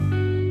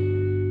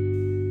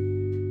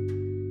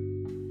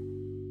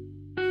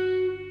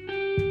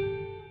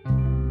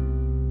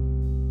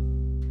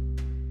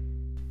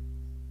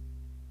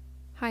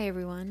Hi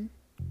everyone,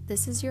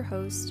 this is your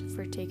host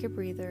for Take a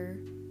Breather,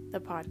 the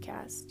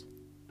podcast.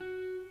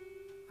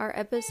 Our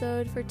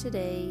episode for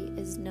today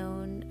is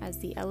known as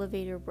the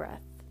elevator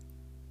breath.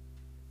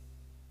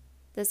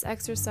 This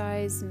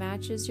exercise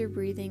matches your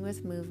breathing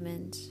with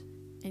movement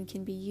and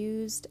can be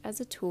used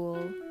as a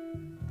tool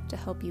to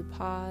help you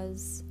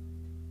pause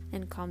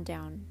and calm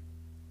down.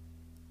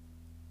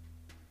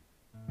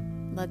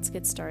 Let's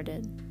get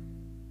started.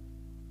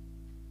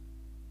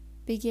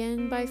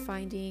 Begin by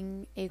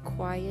finding a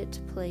quiet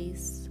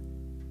place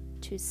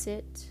to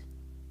sit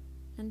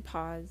and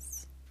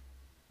pause.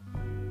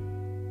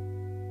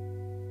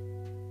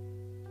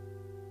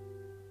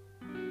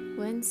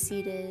 When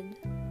seated,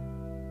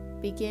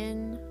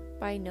 begin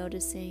by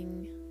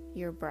noticing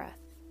your breath.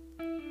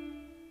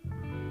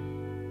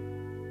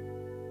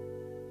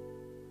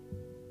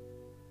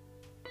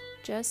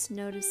 Just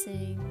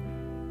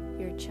noticing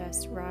your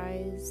chest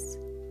rise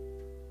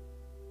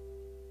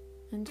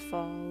and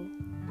fall.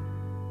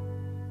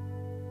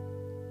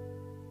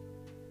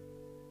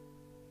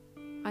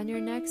 On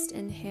your next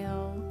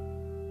inhale,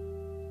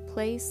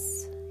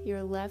 place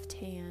your left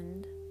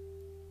hand,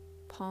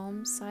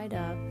 palm side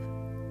up,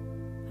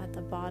 at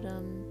the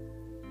bottom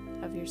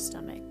of your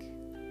stomach.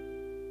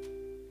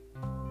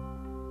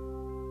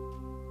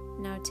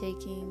 Now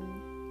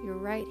taking your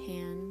right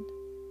hand,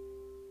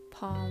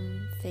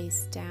 palm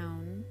face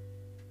down,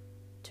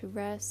 to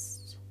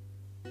rest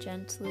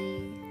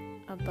gently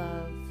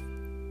above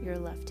your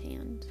left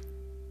hand.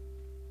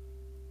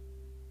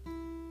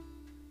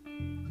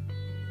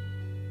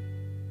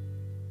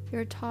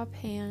 Your top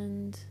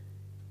hand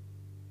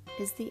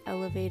is the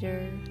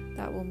elevator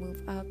that will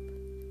move up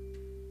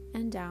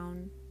and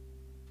down,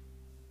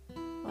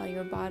 while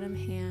your bottom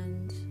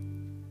hand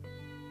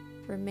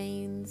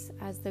remains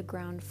as the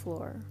ground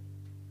floor.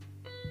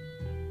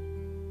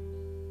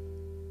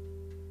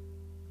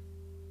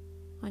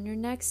 On your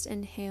next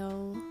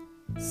inhale,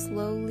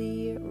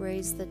 slowly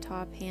raise the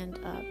top hand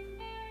up.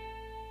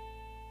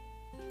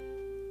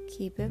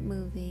 Keep it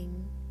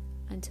moving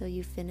until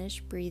you finish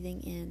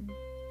breathing in.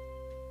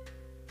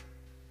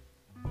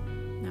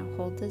 Now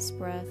hold this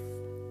breath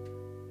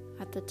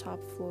at the top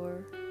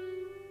floor.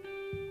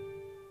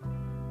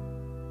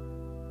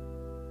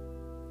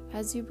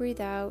 As you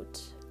breathe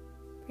out,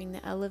 bring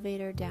the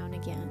elevator down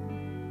again.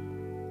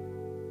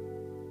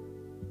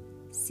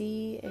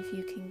 See if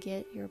you can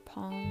get your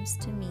palms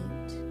to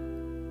meet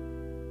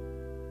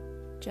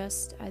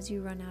just as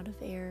you run out of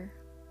air.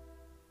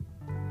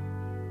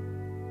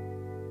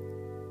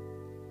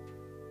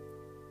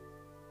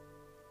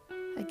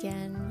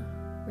 Again,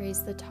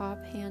 raise the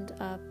top hand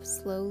up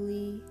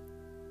slowly,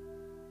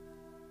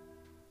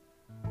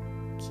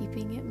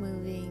 keeping it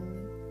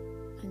moving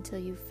until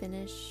you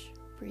finish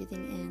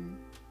breathing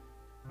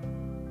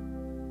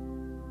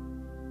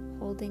in,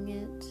 holding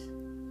it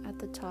at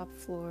the top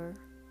floor.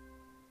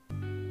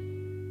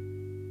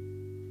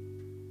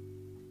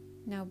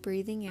 Now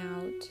breathing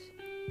out,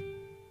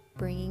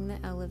 bringing the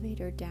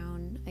elevator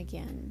down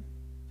again.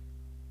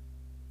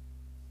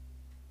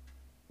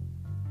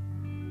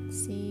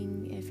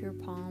 Seeing if your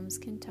palms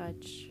can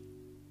touch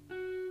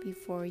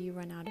before you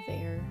run out of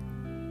air.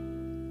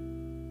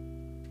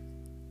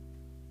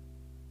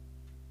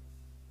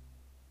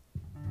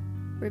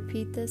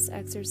 Repeat this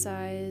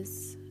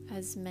exercise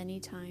as many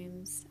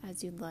times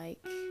as you'd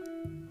like.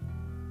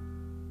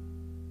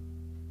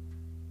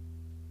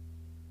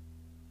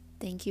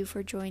 Thank you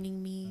for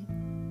joining me.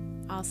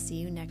 I'll see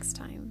you next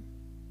time.